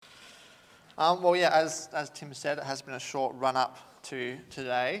As Tim said, it has been a short run-up to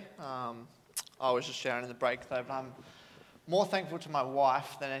today. I was just sharing in the break, though, but I'm more thankful to my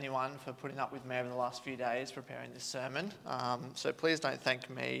wife than anyone for putting up with me over the last few days preparing this sermon. So please don't thank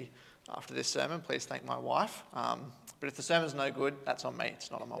me after this sermon. Please thank my wife. But if the sermon's no good, that's on me.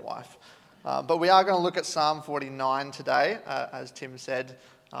 It's not on my wife. But we are going to look at Psalm 49 today. As Tim said,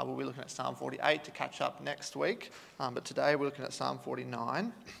 we'll be looking at Psalm 48 to catch up next week. But today we're looking at Psalm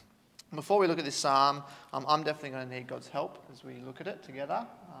 49. Before we look at this psalm, I'm definitely going to need God's help as we look at it together,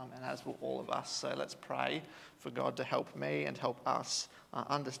 and as will all of us. So let's pray for God to help me and help us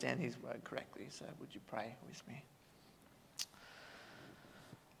understand his word correctly. So would you pray with me?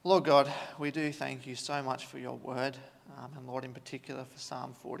 Lord God, we do thank you so much for your word, and Lord, in particular for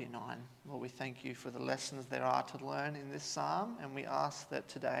Psalm 49. Lord, we thank you for the lessons there are to learn in this psalm, and we ask that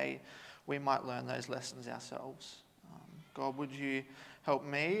today we might learn those lessons ourselves. God, would you help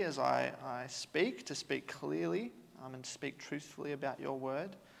me as I speak, to speak clearly and to speak truthfully about your word.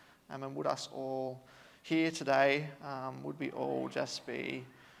 And would us all here today, would we all just be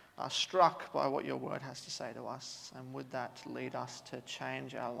struck by what your word has to say to us, and would that lead us to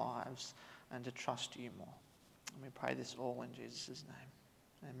change our lives and to trust you more. And we pray this all in Jesus'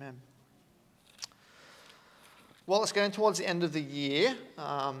 name. Amen. Well, it's going towards the end of the year,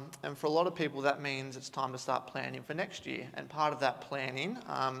 and for a lot of people that means it's time to start planning for next year. And part of that planning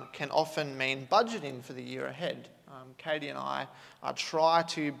can often mean budgeting for the year ahead. Katie and I try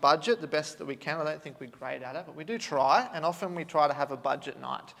to budget the best that we can. I don't think we're great at it, but we do try, and often we try to have a budget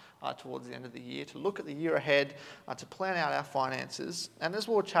night towards the end of the year to look at the year ahead, to plan out our finances. And as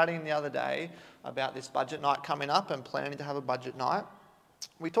we were chatting the other day about this budget night coming up and planning to have a budget night,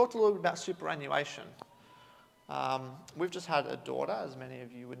 we talked a little bit about superannuation. We've just had a daughter, as many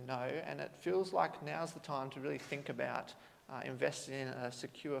of you would know, and it feels like now's the time to really think about investing in a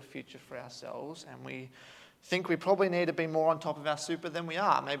secure future for ourselves. And we think we probably need to be more on top of our super than we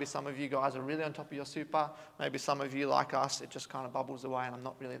are. Maybe some of you guys are really on top of your super. Maybe some of you, like us, it just kind of bubbles away and I'm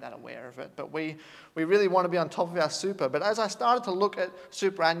not really that aware of it. But we really want to be on top of our super. But as I started to look at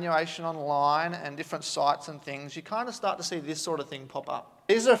superannuation online and different sites and things, you kind of start to see this sort of thing pop up.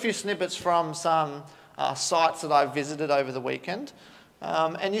 These are a few snippets from some sites that I visited over the weekend.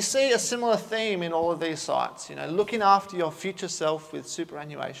 And you see a similar theme in all of these sites, looking after your future self with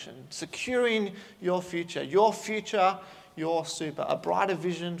superannuation, securing your future, your super, a brighter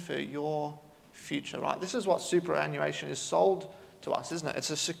vision for your future, right? This is what superannuation is sold to us, isn't it?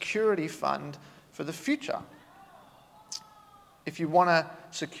 It's a security fund for the future. If you want to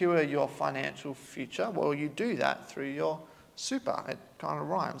secure your financial future, well, you do that through your super. It kind of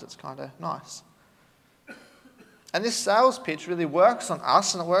rhymes. It's kind of nice. And this sales pitch really works on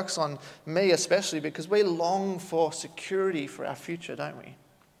us, and it works on me especially, because we long for security for our future, don't we?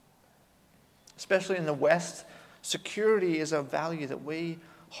 Especially in the West, security is a value that we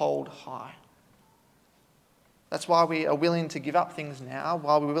hold high. That's why we are willing to give up things now,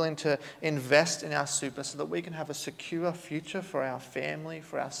 why we're willing to invest in our super so that we can have a secure future for our family,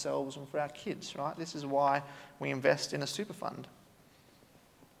 for ourselves, and for our kids, right? This is why we invest in a super fund.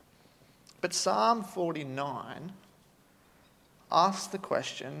 But Psalm 49 asks the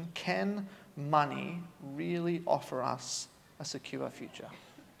question, can money really offer us a secure future?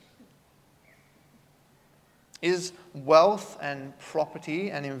 Is wealth and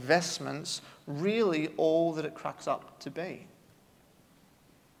property and investments really all that it cracks up to be?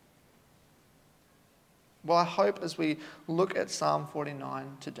 Well, I hope as we look at Psalm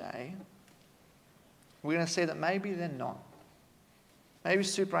 49 today, we're going to see that maybe they're not. Maybe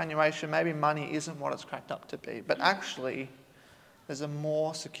superannuation, maybe money isn't what it's cracked up to be, but actually there's a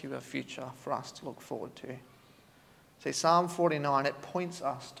more secure future for us to look forward to. See, Psalm 49, it points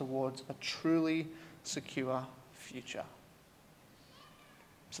us towards a truly secure future.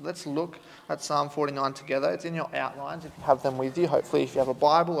 So let's look at Psalm 49 together. It's in your outlines if you have them with you. Hopefully if you have a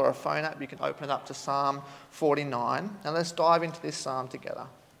Bible or a phone app, you can open it up to Psalm 49. And let's dive into this psalm together.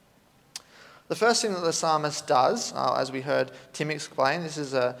 The first thing that the psalmist does, as we heard Tim explain, this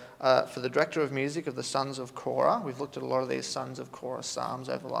is for the director of music of the Sons of Korah. We've looked at a lot of these Sons of Korah psalms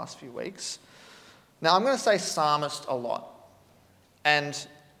over the last few weeks. Now, I'm going to say psalmist a lot. And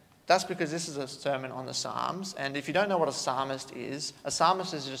that's because this is a sermon on the Psalms. And if you don't know what a psalmist is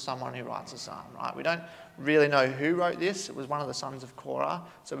just someone who writes a psalm, right? We don't really know who wrote this. It was one of the Sons of Korah.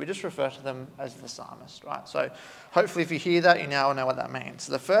 So we just refer to them as the psalmist, right? So hopefully if you hear that, you now know what that means.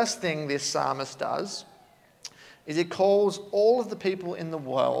 So the first thing this psalmist does is he calls all of the people in the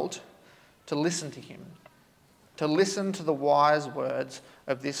world to listen to him, to listen to the wise words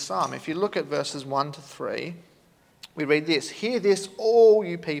of this psalm. If you look at verses 1 to 3, We read this, "Hear this, all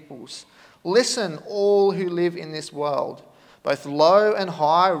you peoples. Listen, all who live in this world, both low and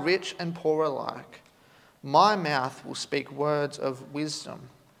high, rich and poor alike. My mouth will speak words of wisdom.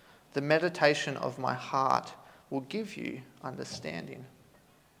 The meditation of my heart will give you understanding."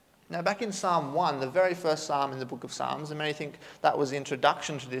 Now, back in Psalm 1, the very first psalm in the book of Psalms, and many think that was the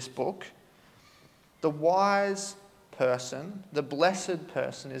introduction to this book, the wise person, the blessed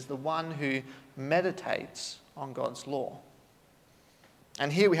person, is the one who meditates on God's law.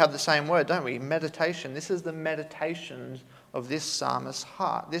 And here we have the same word, don't we? Meditation. This is the meditations of this psalmist's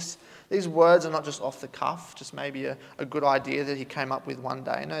heart. These words are not just off the cuff, just maybe a good idea that he came up with one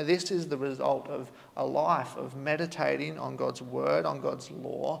day. No, this is the result of a life of meditating on God's word, on God's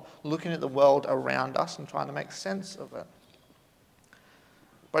law, looking at the world around us and trying to make sense of it.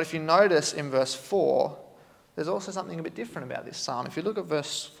 But if you notice in verse 4, there's also something a bit different about this psalm. If you look at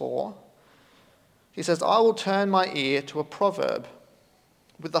verse 4, he says, "I will turn my ear to a proverb.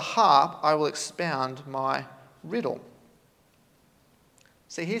 With the harp I will expound my riddle."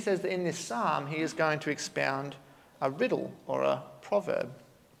 See, he says that in this psalm he is going to expound a riddle or a proverb.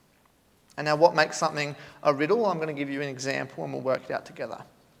 And now what makes something a riddle? I'm going to give you an example and we'll work it out together.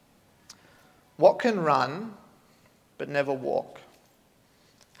 What can run but never walk?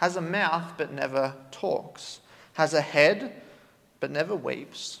 Has a mouth but never talks? Has a head but never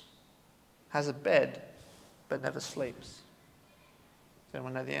weeps? Has a bed but never sleeps? Does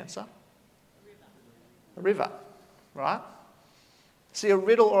anyone know the answer? A river, right? See, a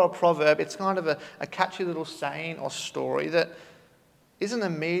riddle or a proverb, it's kind of a catchy little saying or story that isn't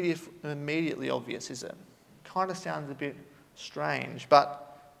immediately obvious, is it? Kind of sounds a bit strange,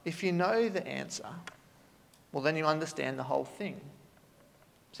 but if you know the answer, well, then you understand the whole thing.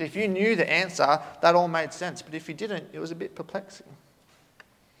 See, if you knew the answer, that all made sense, but if you didn't, it was a bit perplexing.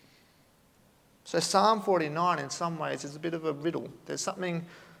 So Psalm 49 in some ways is a bit of a riddle. There's something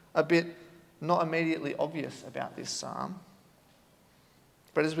a bit not immediately obvious about this psalm.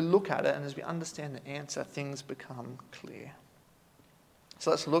 But as we look at it and as we understand the answer, things become clear.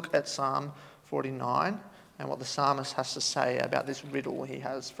 So let's look at Psalm 49 and what the psalmist has to say about this riddle he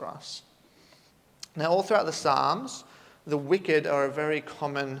has for us. Now, all throughout the Psalms, the wicked are a very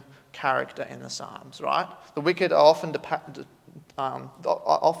common character in the Psalms, right? The wicked are often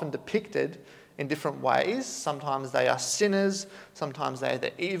depicted in different ways. Sometimes they are sinners, sometimes they are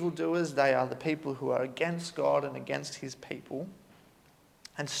the evildoers, they are the people who are against God and against his people.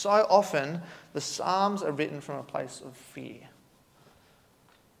 And so often, the Psalms are written from a place of fear.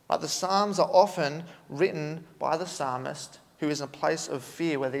 But the Psalms are often written by the psalmist who is in a place of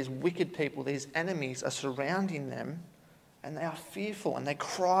fear where these wicked people, these enemies are surrounding them and they are fearful and they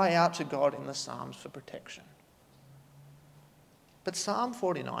cry out to God in the Psalms for protection. But Psalm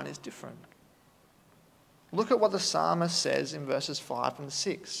 49 is different. Look at what the psalmist says in verses 5 and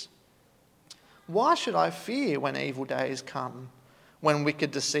 6. "Why should I fear when evil days come? When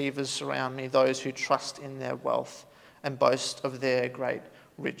wicked deceivers surround me, those who trust in their wealth and boast of their great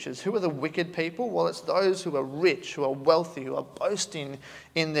riches." Who are the wicked people? Well, it's those who are rich, who are wealthy, who are boasting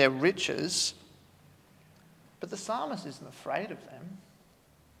in their riches. But the psalmist isn't afraid of them.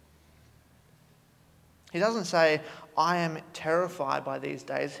 He doesn't say, "I am terrified by these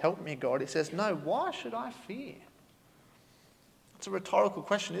days, help me, God." He says, "No, why should I fear?" It's a rhetorical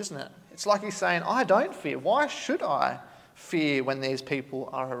question, isn't it? It's like he's saying, "I don't fear. Why should I fear when these people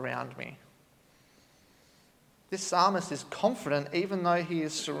are around me?" This psalmist is confident even though he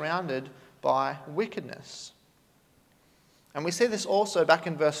is surrounded by wickedness. And we see this also back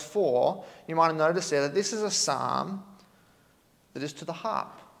in verse 4. You might have noticed there that this is a psalm that is to the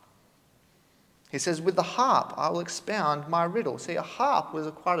harp. He says, "With the harp I will expound my riddle." See, a harp was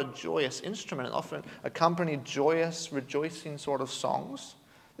quite a joyous instrument. It often accompanied joyous, rejoicing sort of songs.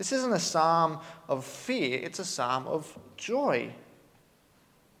 This isn't a psalm of fear, it's a psalm of joy.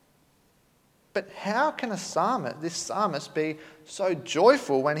 But how can this psalmist be so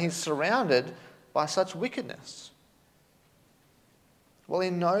joyful when he's surrounded by such wickedness? Well, he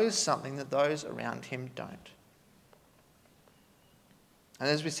knows something that those around him don't. And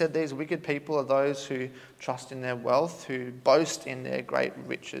as we said, these wicked people are those who trust in their wealth, who boast in their great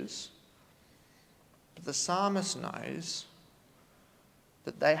riches. But the psalmist knows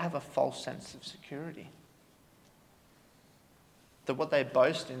that they have a false sense of security. That what they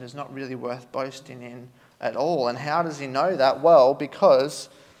boast in is not really worth boasting in at all. And how does he know that? Well, because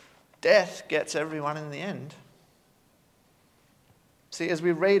death gets everyone in the end. See, as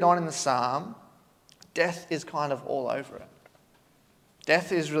we read on in the psalm, death is kind of all over it.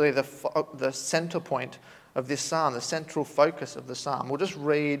 Death is really the center point of this psalm, the central focus of the psalm. We'll just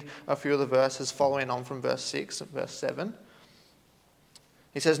read a few of the verses following on from verse 6 and verse 7.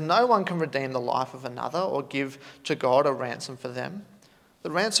 He says, "No one can redeem the life of another or give to God a ransom for them.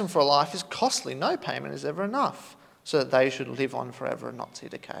 The ransom for a life is costly. No payment is ever enough, so that they should live on forever and not see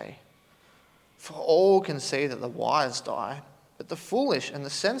decay. For all can see that the wise die, but the foolish and the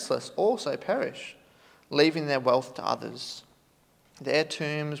senseless also perish, leaving their wealth to others. Their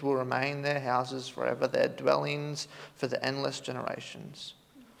tombs will remain their houses forever, their dwellings for the endless generations.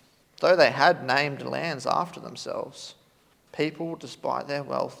 Though they had named lands after themselves, people, despite their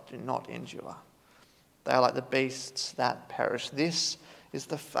wealth, do not endure. They are like the beasts that perish. This is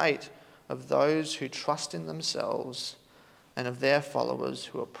the fate of those who trust in themselves and of their followers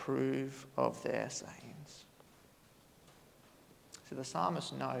who approve of their sayings." See, the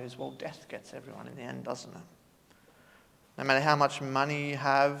psalmist knows, well, death gets everyone in the end, doesn't it? No matter how much money you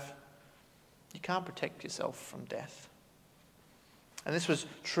have, you can't protect yourself from death. And this was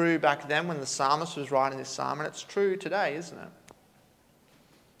true back then when the psalmist was writing this psalm, and it's true today, isn't it?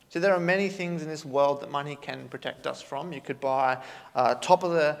 See, there are many things in this world that money can protect us from. You could buy a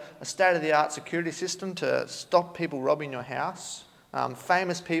state-of-the-art security system to stop people robbing your house.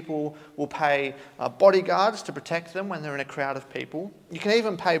 Famous people will pay bodyguards to protect them when they're in a crowd of people. You can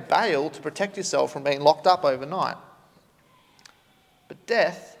even pay bail to protect yourself from being locked up overnight. But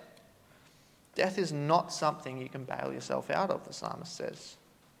death is not something you can bail yourself out of, the psalmist says.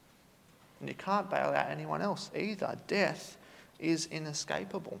 And you can't bail out anyone else either. Death is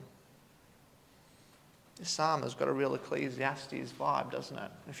inescapable. This psalm has got a real Ecclesiastes vibe, doesn't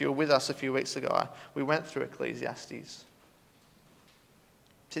it? If you were with us a few weeks ago, we went through Ecclesiastes.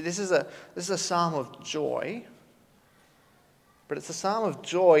 See, this is a psalm of joy, but it's a psalm of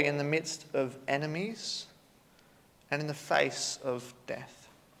joy in the midst of enemies and in the face of death.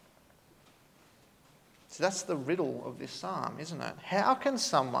 So that's the riddle of this psalm, isn't it? How can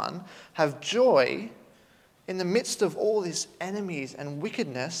someone have joy in the midst of all these enemies and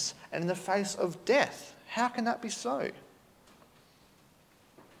wickedness and in the face of death? How can that be so?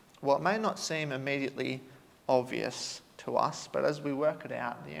 Well, it may not seem immediately obvious to us, but as we work it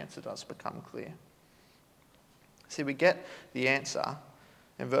out, the answer does become clear. See, we get the answer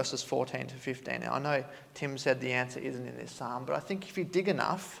in verses 14 to 15. Now, I know Tim said the answer isn't in this psalm, but I think if you dig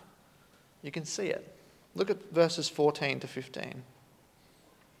enough, you can see it. Look at verses 14 to 15.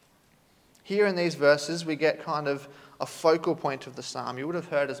 Here in these verses, we get kind of a focal point of the psalm. You would have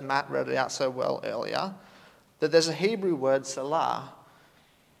heard, as Matt read it out so well earlier, that there's a Hebrew word, salah,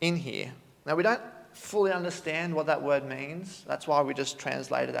 in here. Now, we don't fully understand what that word means. That's why we just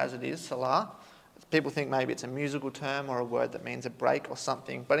translate it as it is, salah. People think maybe it's a musical term or a word that means a break or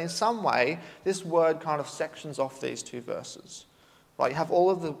something. But in some way, this word kind of sections off these two verses. Right? You have all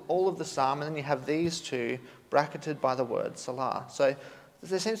of the psalm, and then you have these two bracketed by the word salah. So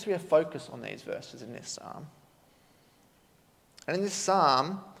there seems to be a focus on these verses in this psalm. And in this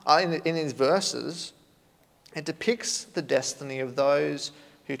psalm, in these verses, it depicts the destiny of those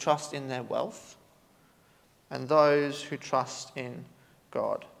who trust in their wealth and those who trust in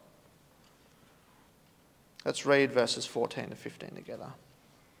God. Let's read verses 14 to 15 together.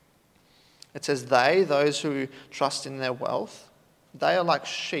 It says, those who trust in their wealth, they are like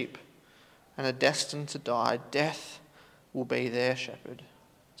sheep and are destined to die. Death will be their shepherd.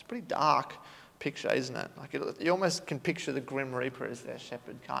 It's a pretty dark picture, isn't it? You almost can picture the Grim Reaper as their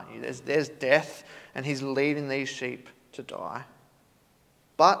shepherd, can't you? There's death, and he's leading these sheep to die.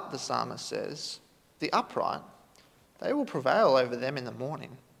 But, the psalmist says, the upright, they will prevail over them in the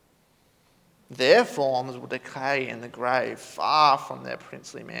morning. Their forms will decay in the grave, far from their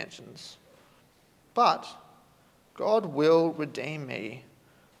princely mansions. But God will redeem me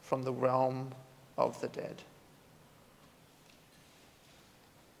from the realm of the dead.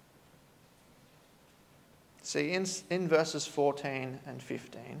 See, in verses 14 and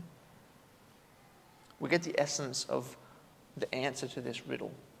 15, we get the essence of the answer to this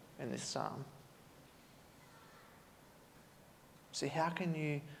riddle in this psalm. See, how can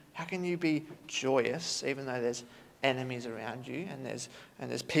you be joyous even though there's enemies around you and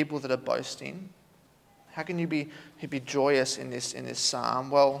there's people that are boasting? How can you be joyous in this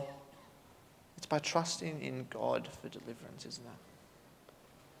psalm? Well, it's by trusting in God for deliverance, isn't it?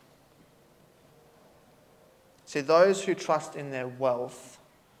 See, those who trust in their wealth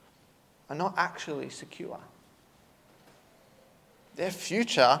are not actually secure. Their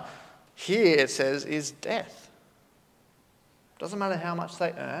future, here it says, is death. Doesn't matter how much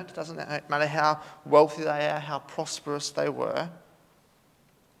they earned, doesn't matter how wealthy they are, how prosperous they were.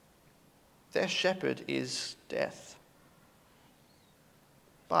 Their shepherd is death.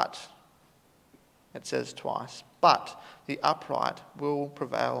 But It says twice. But the upright will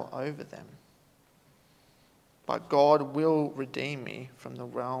prevail over them. But God will redeem me from the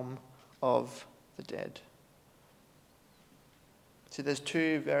realm of the dead. See, there's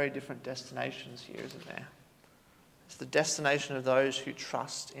two very different destinations here, isn't there? It's the destination of those who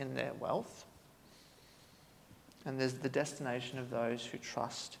trust in their wealth, and there's the destination of those who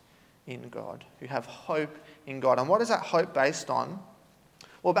trust in God, who have hope in God. And what is that hope based on?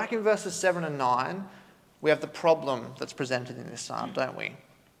 Well, back in verses 7 and 9, we have the problem that's presented in this psalm, don't we?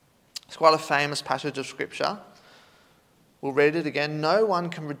 It's quite a famous passage of Scripture. We'll read it again. No one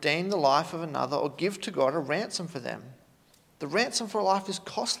can redeem the life of another or give to God a ransom for them. The ransom for a life is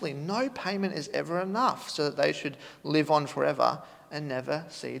costly. No payment is ever enough so that they should live on forever and never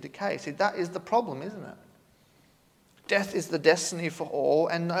see decay. See, that is the problem, isn't it? Death is the destiny for all,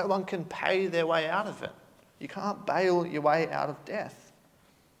 and no one can pay their way out of it. You can't bail your way out of death.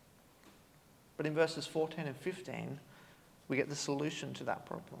 But in verses 14 and 15, we get the solution to that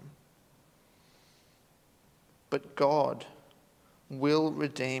problem. But God will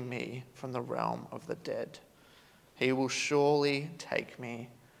redeem me from the realm of the dead. He will surely take me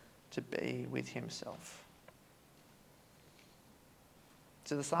to be with himself.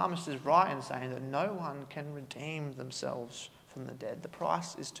 So the psalmist is right in saying that no one can redeem themselves from the dead. The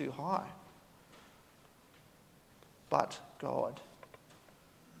price is too high. But God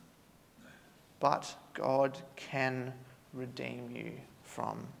can redeem you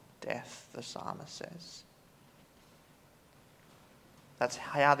from death, the psalmist says. That's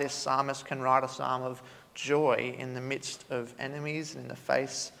how this psalmist can write a psalm of joy in the midst of enemies and in the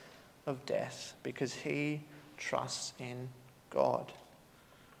face of death, because he trusts in God.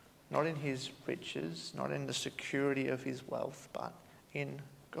 Not in his riches, not in the security of his wealth, but in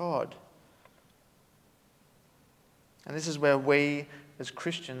God. And this is where we, as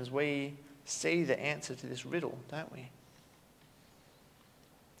Christians, we see the answer to this riddle, don't we?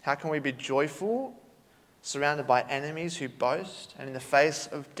 How can we be joyful, surrounded by enemies who boast, and in the face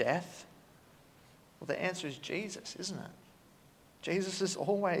of death? Well, the answer is Jesus, isn't it? Jesus is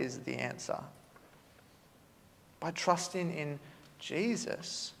always the answer. By trusting in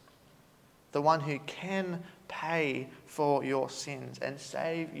Jesus, the one who can pay for your sins and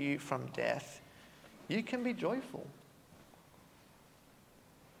save you from death, you can be joyful.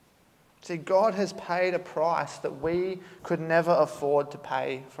 See, God has paid a price that we could never afford to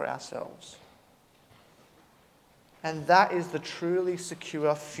pay for ourselves. And that is the truly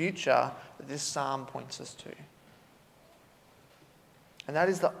secure future that this psalm points us to. And that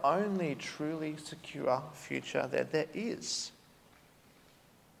is the only truly secure future that there is.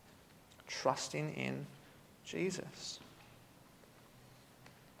 Trusting in Jesus.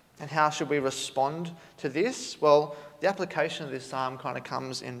 And how should we respond to this? Well, the application of this psalm kind of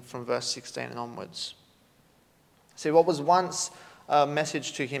comes in from verse 16 and onwards. See, what was once a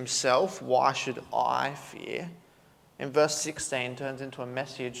message to himself, why should I fear? In verse 16 turns into a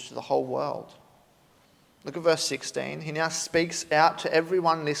message to the whole world. Look at verse 16. He now speaks out to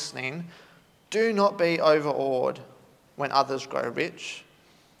everyone listening. Do not be overawed when others grow rich,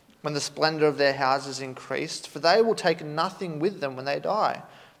 when the splendor of their houses increased, for they will take nothing with them when they die.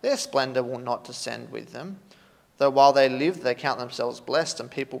 Their splendor will not descend with them. Though while they live, they count themselves blessed, and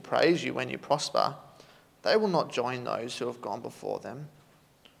people praise you when you prosper. They will not join those who have gone before them,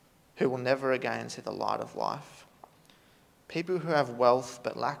 who will never again see the light of life. People who have wealth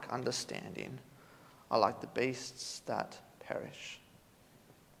but lack understanding are like the beasts that perish.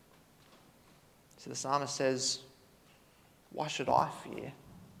 So the psalmist says, why should I fear?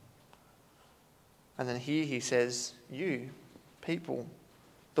 And then here he says, you, people,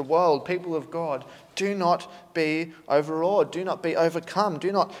 the world, people of God, do not be overawed, do not be overcome,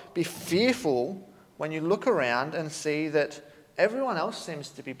 do not be fearful when you look around and see that everyone else seems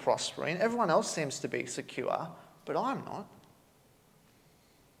to be prospering, everyone else seems to be secure, but I'm not.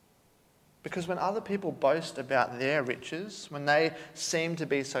 Because when other people boast about their riches, when they seem to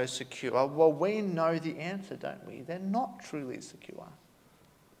be so secure, well, we know the answer, don't we? They're not truly secure.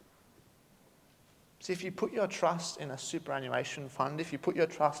 See, if you put your trust in a superannuation fund, if you put your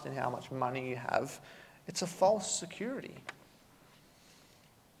trust in how much money you have, it's a false security.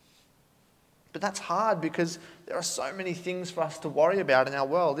 But that's hard because there are so many things for us to worry about in our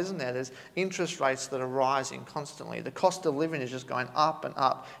world, isn't there? There's interest rates that are rising constantly. The cost of living is just going up and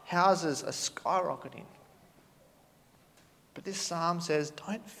up. Houses are skyrocketing. But this psalm says,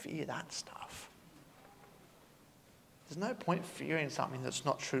 don't fear that stuff. There's no point fearing something that's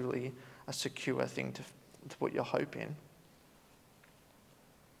not truly a secure thing to put your hope in.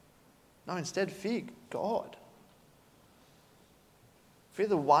 No, instead fear God. Fear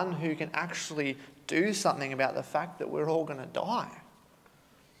the one who can actually do something about the fact that we're all going to die.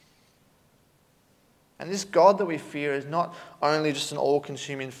 And this God that we fear is not only just an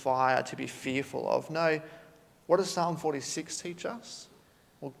all-consuming fire to be fearful of. No, what does Psalm 46 teach us?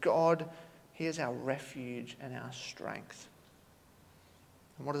 Well, God, He is our refuge and our strength.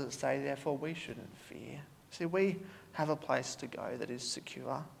 And what does it say? Therefore, we shouldn't fear. See, we have a place to go that is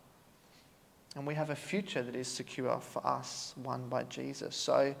secure. And we have a future that is secure for us, won by Jesus.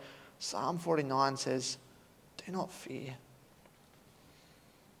 So Psalm 49 says, do not fear.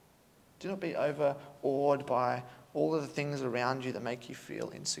 Do not be overawed by all of the things around you that make you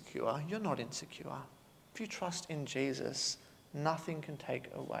feel insecure. You're not insecure. If you trust in Jesus, nothing can take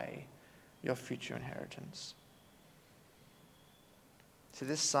away your future inheritance. So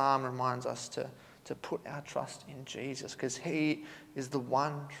this psalm reminds us to put our trust in Jesus because He is the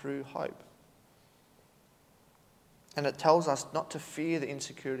one true hope. And it tells us not to fear the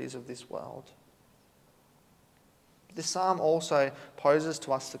insecurities of this world. This psalm also poses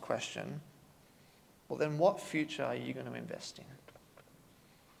to us the question, well then what future are you going to invest in?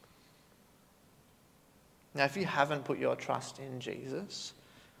 Now if you haven't put your trust in Jesus,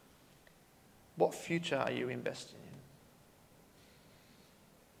 what future are you investing in?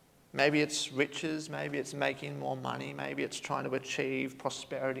 Maybe it's riches, maybe it's making more money, maybe it's trying to achieve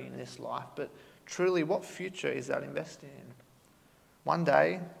prosperity in this life, but truly, what future is that investing in? One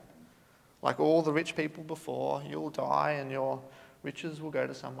day, like all the rich people before, you'll die and your riches will go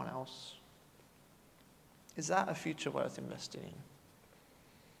to someone else. Is that a future worth investing in?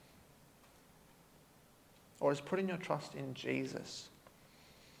 Or is putting your trust in Jesus?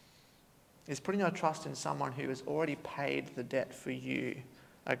 Is putting your trust in someone who has already paid the debt for you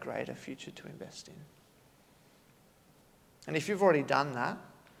a greater future to invest in? And if you've already done that,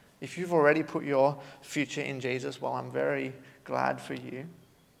 if you've already put your future in Jesus, well, I'm very glad for you.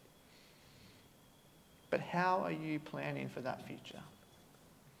 But how are you planning for that future?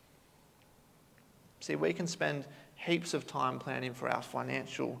 See, we can spend heaps of time planning for our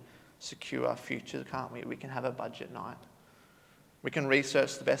financial secure future, can't we? We can have a budget night. We can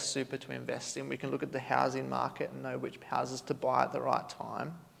research the best super to invest in. We can look at the housing market and know which houses to buy at the right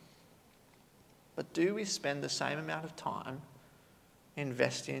time. But do we spend the same amount of time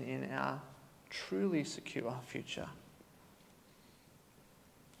investing in our truly secure future?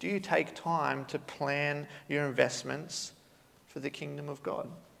 Do you take time to plan your investments for the kingdom of God?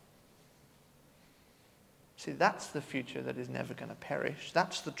 See, that's the future that is never going to perish.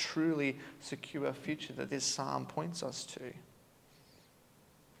 That's the truly secure future that this psalm points us to.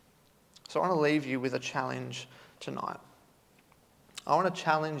 So I want to leave you with a challenge tonight. I want to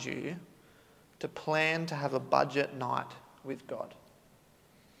challenge you to plan to have a budget night with God.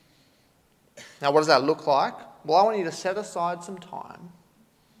 Now, what does that look like? Well, I want you to set aside some time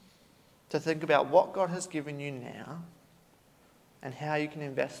to think about what God has given you now and how you can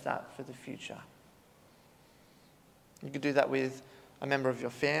invest that for the future. You could do that with a member of your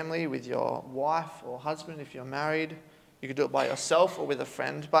family, with your wife or husband if you're married. You could do it by yourself or with a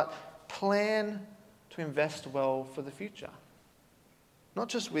friend, but plan to invest well for the future. Not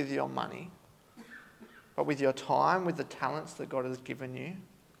just with your money, but with your time, with the talents that God has given you.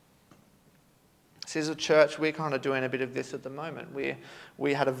 See, as a church, we're kind of doing a bit of this at the moment.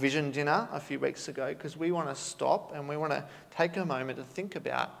 We had a vision dinner a few weeks ago because we want to stop and we want to take a moment to think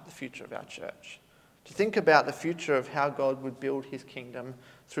about the future of our church. To think about the future of how God would build His kingdom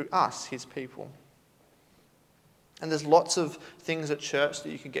through us, His people. And there's lots of things at church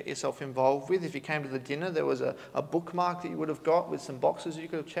that you could get yourself involved with. If you came to the dinner, there was a bookmark that you would have got with some boxes you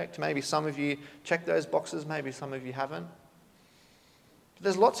could have checked. Maybe some of you checked those boxes, maybe some of you haven't. But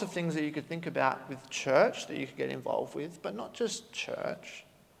there's lots of things that you could think about with church that you could get involved with, but not just church.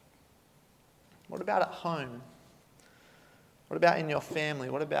 What about at home? What about in your family?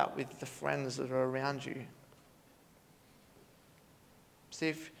 What about with the friends that are around you?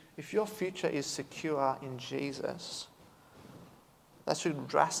 See, if your future is secure in Jesus, that should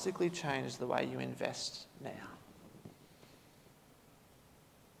drastically change the way you invest now.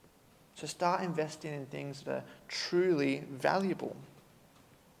 So start investing in things that are truly valuable.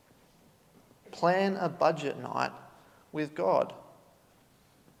 Plan a budget night with God.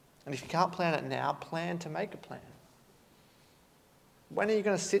 And if you can't plan it now, plan to make a plan. When are you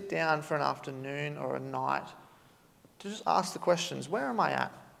going to sit down for an afternoon or a night to just ask the questions, where am I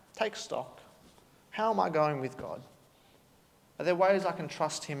at? Take stock. How am I going with God? Are there ways I can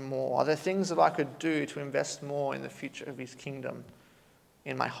trust Him more? Are there things that I could do to invest more in the future of His kingdom?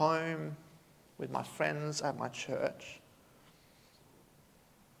 In my home, with my friends, at my church?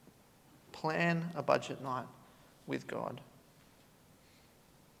 Plan a budget night with God.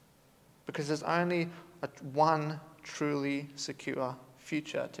 because there's only one truly secure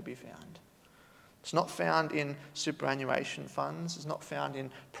future to be found. It's not found in superannuation funds. It's not found in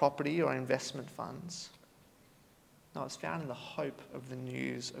property or investment funds. No, it's found in the hope of the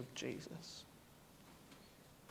news of Jesus.